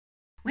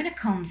When it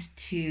comes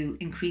to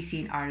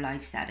increasing our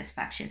life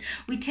satisfaction,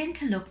 we tend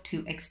to look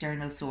to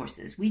external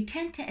sources. We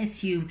tend to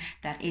assume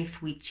that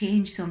if we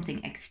change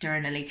something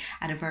externally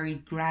at a very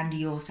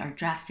grandiose or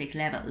drastic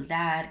level,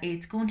 that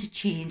it's going to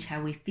change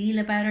how we feel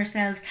about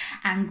ourselves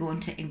and going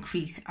to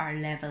increase our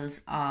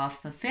levels of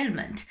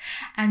fulfillment.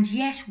 And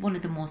yet, one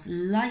of the most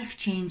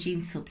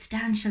life-changing,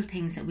 substantial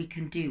things that we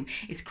can do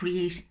is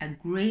create a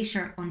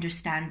greater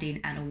understanding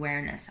and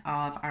awareness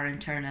of our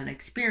internal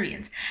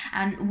experience.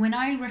 And when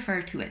I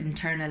refer to it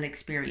internal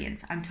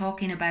experience, I'm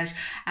talking about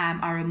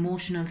our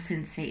emotional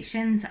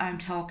sensations. I'm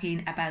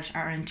talking about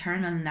our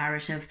internal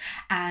narrative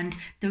and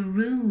the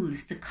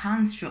rules, the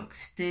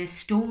constructs, the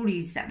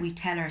stories that we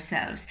tell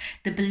ourselves,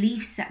 the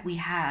beliefs that we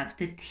have,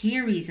 the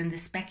theories and the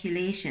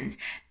speculations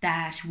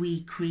that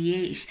we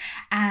create,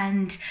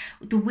 and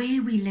the way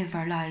we live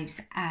our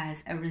lives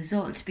as a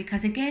result.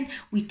 Because again,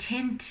 we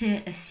tend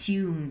to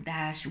assume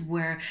that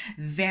we're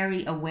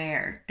very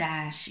aware,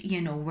 that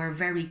we're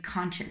very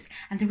conscious,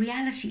 and the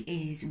reality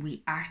is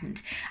we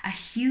aren't. A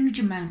huge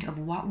amount of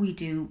what we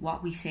do,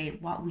 what we say,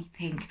 what we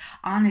think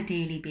on a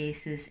daily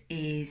basis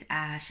is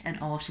at an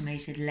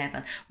automated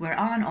level. We're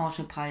on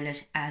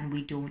autopilot and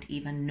we don't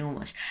even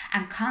know it.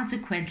 And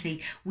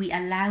consequently, we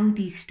allow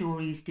these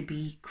stories to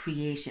be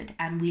created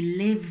and we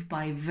live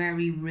by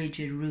very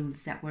rigid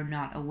rules that we're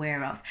not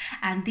aware of.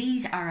 And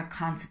these are a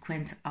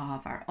consequence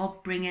of our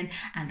upbringing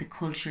and the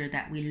culture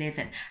that we live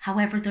in.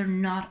 However, they're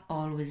not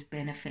always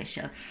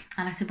beneficial.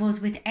 And I suppose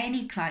with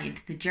any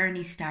client, the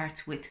journey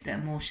starts with the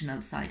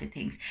emotional side of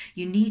things.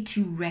 You need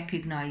to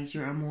recognize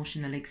your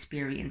emotional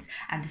experience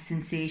and the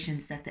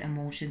sensations that the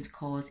emotions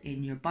cause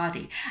in your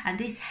body. And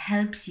this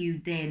helps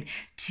you then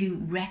to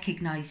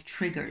recognize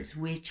triggers,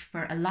 which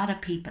for a lot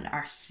of people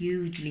are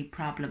hugely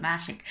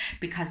problematic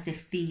because they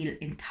feel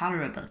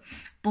intolerable.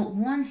 But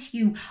once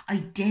you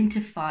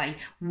identify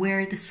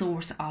where the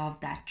source of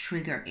that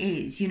trigger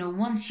is,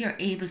 once you're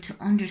able to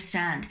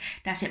understand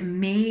that it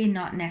may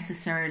not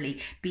necessarily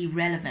be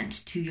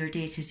relevant to your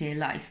day-to-day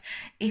life,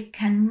 it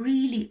can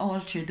really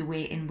alter the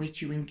way in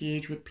which you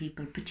engage with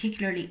people,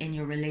 particularly in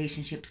your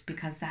relationships,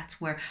 because that's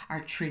where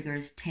our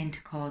triggers tend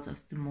to cause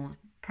us the most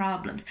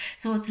problems.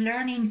 So it's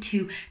learning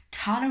to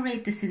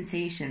tolerate the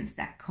sensations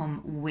that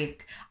come with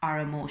our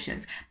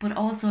emotions, but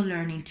also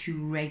learning to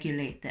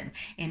regulate them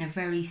in a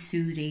very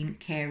soothing,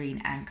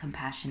 caring and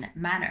compassionate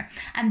manner.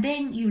 And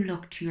then you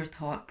look to your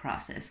thought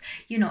process.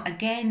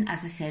 Again,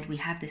 as I said, we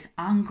have this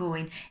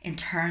ongoing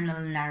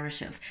internal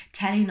narrative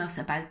telling us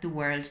about the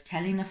world,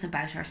 telling us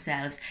about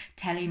ourselves,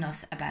 telling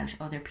us about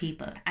other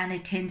people. And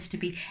it tends to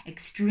be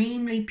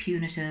extremely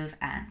punitive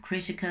and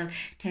critical,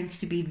 tends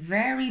to be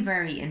very,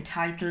 very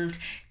entitled,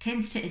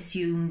 tends to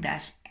assume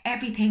that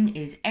everything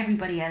is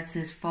everybody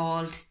else's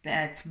fault,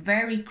 that's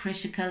very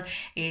critical.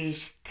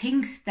 It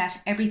thinks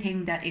that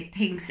everything that it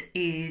thinks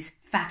is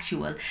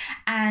factual,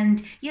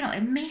 and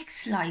it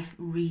makes life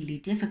really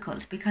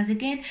difficult because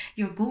again,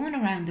 you're going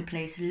around the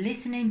place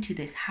listening to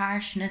this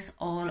harshness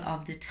all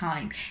of the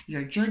time.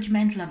 You're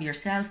judgmental of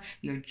yourself,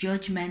 you're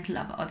judgmental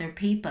of other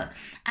people,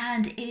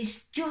 and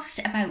it's just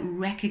about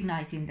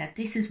recognizing that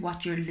this is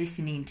what you're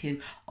listening to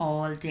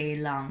all day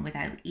long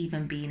without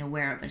even being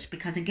aware of it,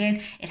 because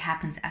again, it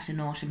happens at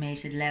an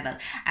automated level.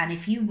 And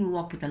if you grew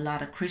up with a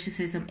lot of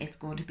criticism, it's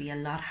going to be a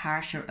lot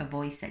harsher a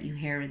voice that you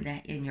hear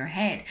in your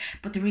head.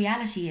 But the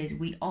reality is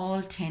we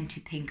all tend to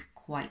think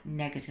quite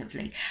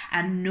negatively,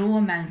 and no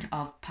amount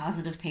of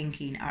positive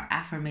thinking or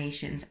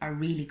affirmations are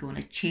really going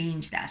to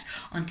change that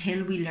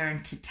until we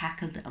learn to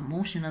tackle the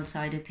emotional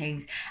side of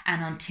things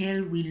and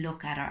until we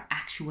look at our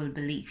actual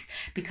beliefs.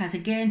 Because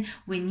again,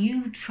 when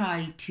you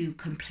try to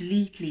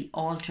completely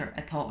alter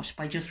a thought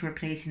by just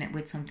replacing it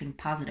with something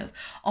positive,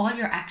 all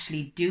you're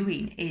actually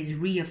doing is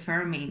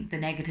reaffirming the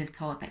negative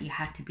thought that you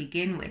had to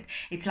begin with.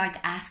 It's like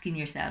asking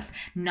yourself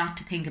not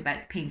to think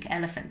about pink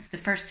elephants. The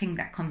first thing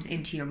that comes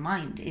into your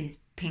mind is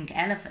pink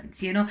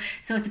elephants,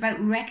 So it's about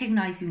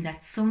recognizing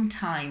that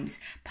sometimes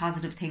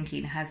positive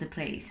thinking has a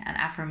place and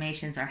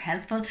affirmations are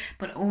helpful,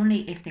 but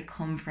only if they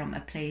come from a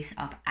place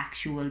of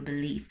actual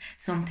belief,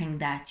 something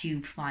that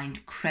you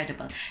find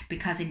credible.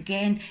 Because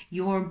again,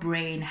 your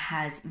brain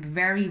has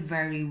very,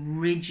 very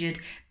rigid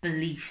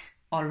beliefs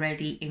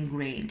already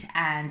ingrained,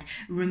 and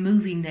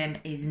removing them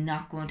is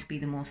not going to be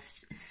the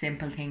most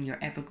simple thing you're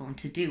ever going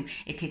to do.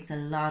 It takes a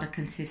lot of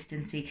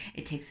consistency,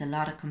 it takes a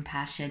lot of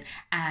compassion,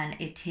 and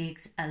it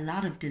takes a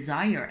lot of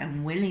desire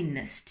and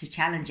willingness to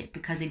challenge it,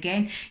 because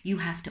again, you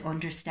have to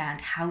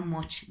understand how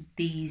much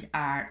these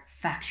are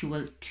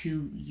factual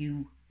to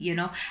you,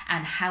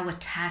 and how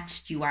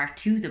attached you are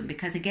to them.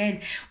 Because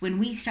again, when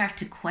we start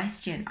to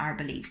question our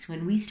beliefs,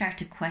 when we start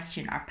to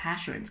question our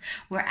patterns,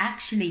 we're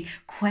actually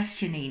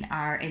questioning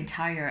our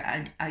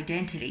entire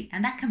identity,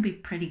 and that can be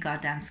pretty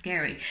goddamn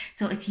scary.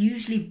 So it's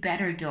usually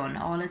better done,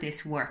 all of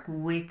this work,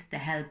 with the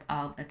help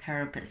of a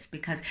therapist,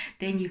 because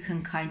then you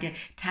can kind of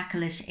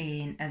tackle it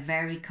in a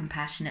very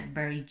compassionate,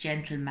 very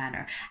gentle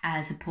manner,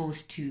 as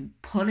opposed to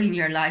pulling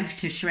your life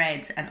to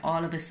shreds and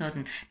all of a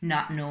sudden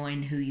not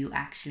knowing who you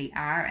actually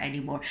are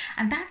anymore. more.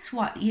 And that's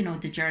what,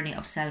 the journey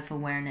of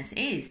self-awareness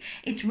is.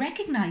 It's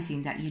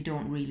recognizing that you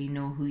don't really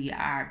know who you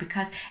are,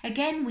 because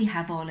again, we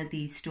have all of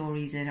these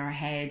stories in our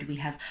head. We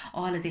have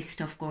all of this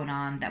stuff going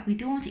on that we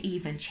don't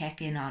even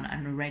check in on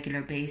a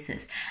regular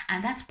basis.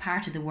 And that's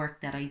part of the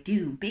work that I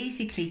do.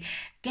 Basically,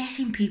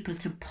 getting people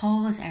to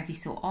pause every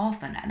so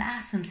often and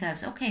ask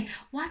themselves, okay,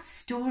 what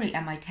story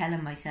am I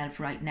telling myself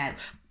right now?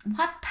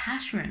 What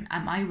pattern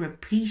am I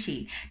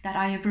repeating that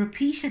I have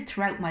repeated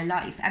throughout my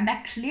life and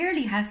that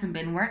clearly hasn't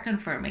been working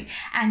for me?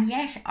 And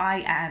yet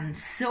I am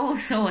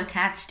so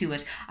attached to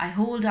it. I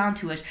hold on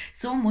to it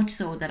so much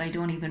so that I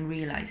don't even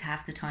realize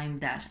half the time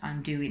that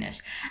I'm doing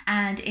it.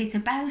 And it's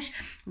about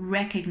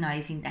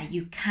recognizing that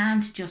you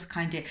can't just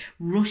kind of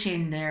rush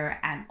in there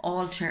and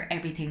alter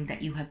everything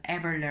that you have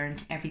ever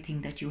learned,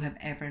 everything that you have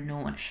ever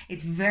known.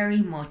 It's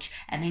very much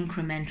an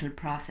incremental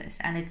process,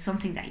 and it's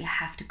something that you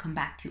have to come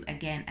back to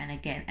again and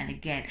again and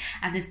again.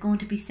 And there's going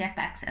to be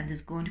setbacks and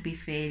there's going to be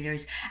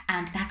failures,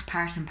 and that's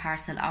part and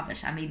parcel of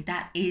it. I mean,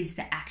 that is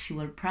the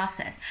actual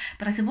process.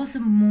 But I suppose the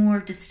more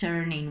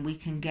discerning we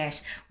can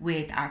get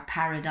with our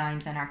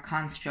paradigms and our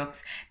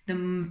constructs, the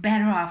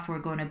better off we're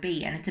going to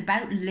be. And it's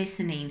about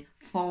listening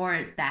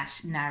for that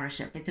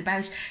narrative. It's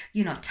about,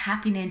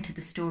 tapping into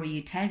the story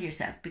you tell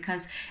yourself,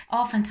 because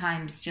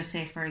oftentimes, just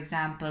say for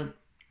example,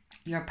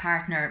 your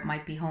partner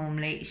might be home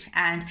late,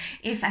 and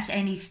if at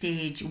any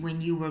stage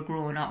when you were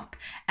growing up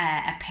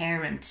a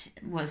parent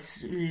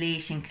was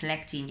late in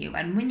collecting you,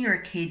 and when you're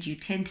a kid you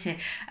tend to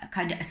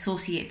kind of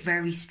associate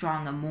very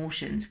strong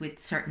emotions with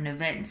certain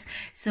events.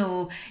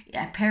 So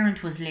a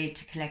parent was late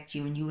to collect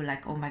you and you were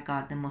like, oh my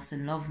god, they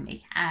mustn't love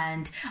me,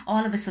 and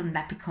all of a sudden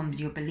that becomes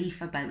your belief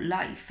about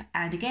life.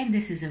 And again,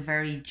 this is a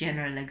very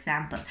general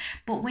example,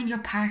 but when your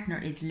partner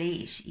is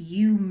late,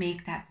 you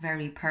make that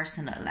very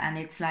personal, and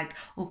it's like,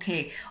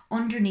 okay,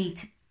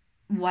 underneath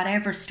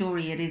whatever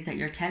story it is that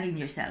you're telling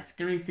yourself,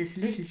 there is this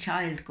little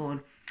child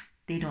going,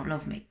 they don't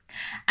love me.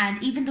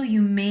 And even though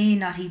you may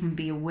not even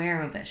be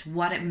aware of it,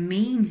 what it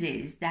means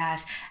is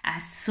that at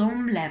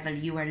some level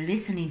you are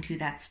listening to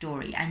that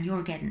story and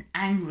you're getting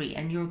angry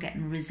and you're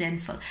getting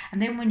resentful.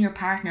 And then when your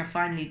partner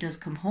finally does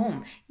come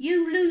home,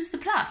 you lose the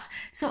plot.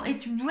 So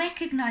it's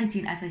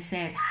recognizing, as I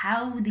said,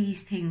 how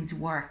these things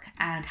work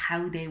and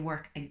how they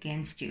work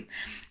against you.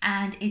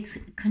 And it's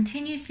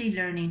continuously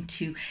learning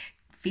to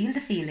feel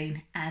the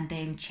feeling and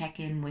then check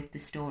in with the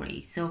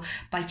story. So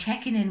by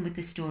checking in with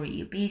the story,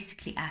 you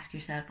basically ask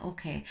yourself,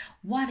 okay,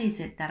 what is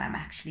it that I'm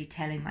actually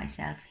telling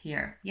myself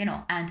here?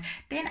 And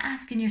then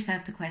asking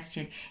yourself the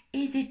question,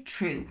 is it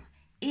true?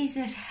 Is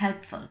it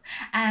helpful?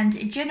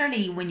 And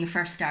generally, when you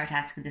first start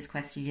asking this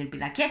question, you'll be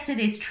like, yes, it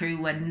is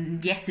true,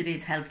 and yes, it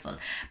is helpful.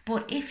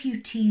 But if you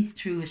tease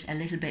through it a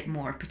little bit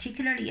more,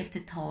 particularly if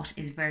the thought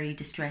is very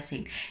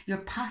distressing, you're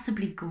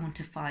possibly going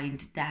to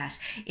find that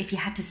if you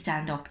had to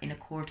stand up in a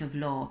court of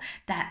law,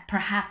 that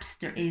perhaps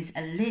there is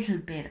a little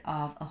bit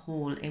of a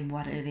hole in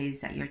what it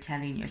is that you're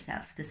telling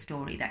yourself, the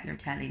story that you're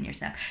telling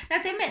yourself.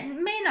 Now, they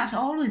may not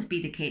always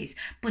be the case,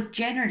 but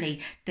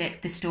generally,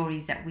 the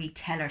stories that we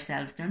tell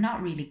ourselves, they're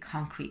not really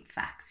concrete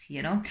facts,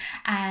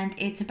 and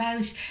it's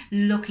about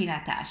looking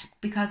at that,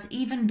 because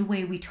even the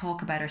way we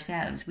talk about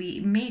ourselves, we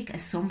make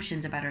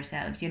assumptions about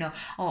ourselves,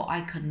 oh, I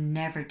could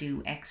never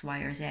do X, Y,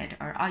 or Z,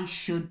 or I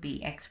should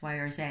be X, Y,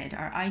 or Z,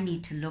 or I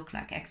need to look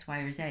like X, Y,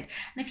 or Z. And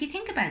if you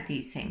think about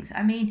these things,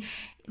 I mean,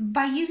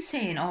 by you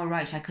saying, all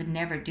right, I could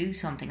never do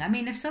something, I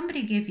mean, if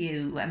somebody gave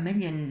you €1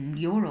 million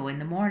in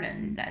the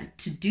morning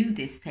to do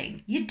this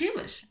thing, you do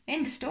it.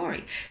 End of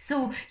story.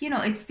 So,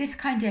 it's this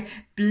kind of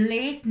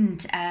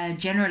blatant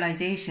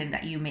generalization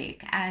that you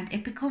make, and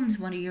it becomes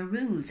one of your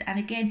rules. And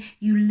again,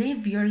 you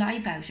live your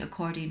life out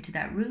according to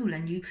that rule,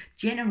 and you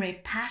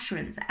generate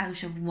patterns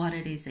out of what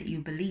it is that you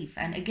believe.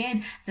 And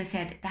again, as I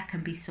said, that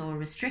can be so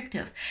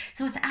restrictive.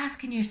 So it's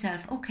asking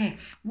yourself, okay,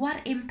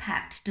 what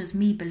impact does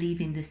me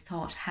believing this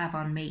thought have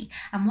on me,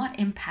 and what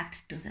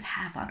impact does it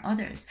have on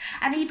others?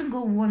 And even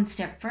go one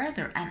step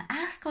further and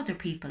ask other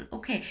people,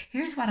 okay,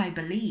 here's what I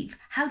believe,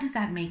 how does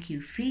that make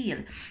you feel?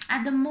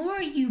 And the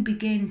more you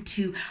begin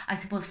to, I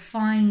suppose,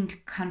 find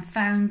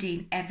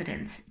confounding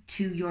evidence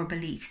to your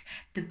beliefs,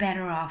 the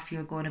better off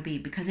you're going to be.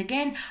 Because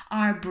again,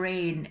 our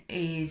brain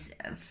is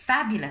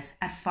fabulous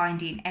at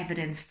finding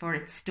evidence for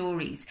its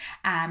stories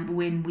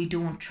when we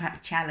don't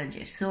challenge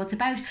it. So it's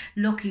about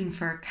looking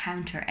for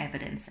counter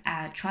evidence,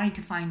 trying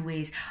to find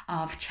ways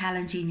of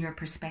challenging your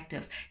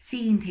perspective,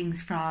 seeing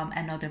things from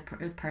another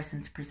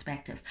person's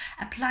perspective,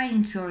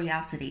 applying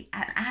curiosity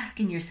and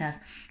asking yourself,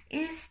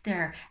 is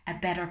there a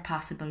better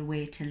possible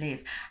way to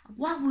live?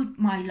 What would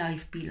my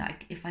life be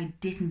like if I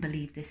didn't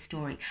believe this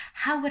story?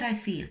 How would I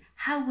feel?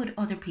 How would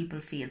other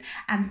people feel?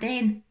 And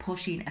then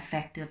pushing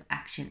effective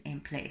action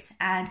in place.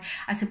 And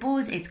I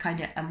suppose it's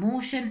kind of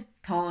emotion,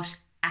 thought,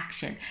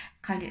 action,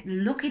 kind of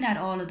looking at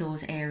all of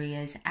those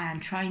areas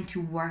and trying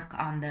to work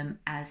on them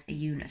as a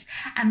unit,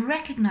 and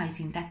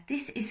recognizing that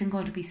this isn't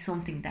going to be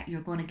something that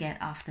you're going to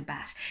get off the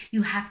bat.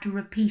 You have to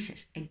repeat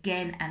it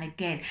again and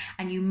again,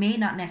 and you may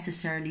not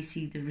necessarily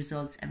see the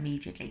results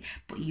immediately,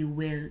 but you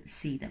will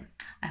see them.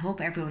 I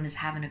hope everyone is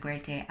having a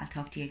great day. I'll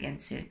talk to you again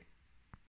soon.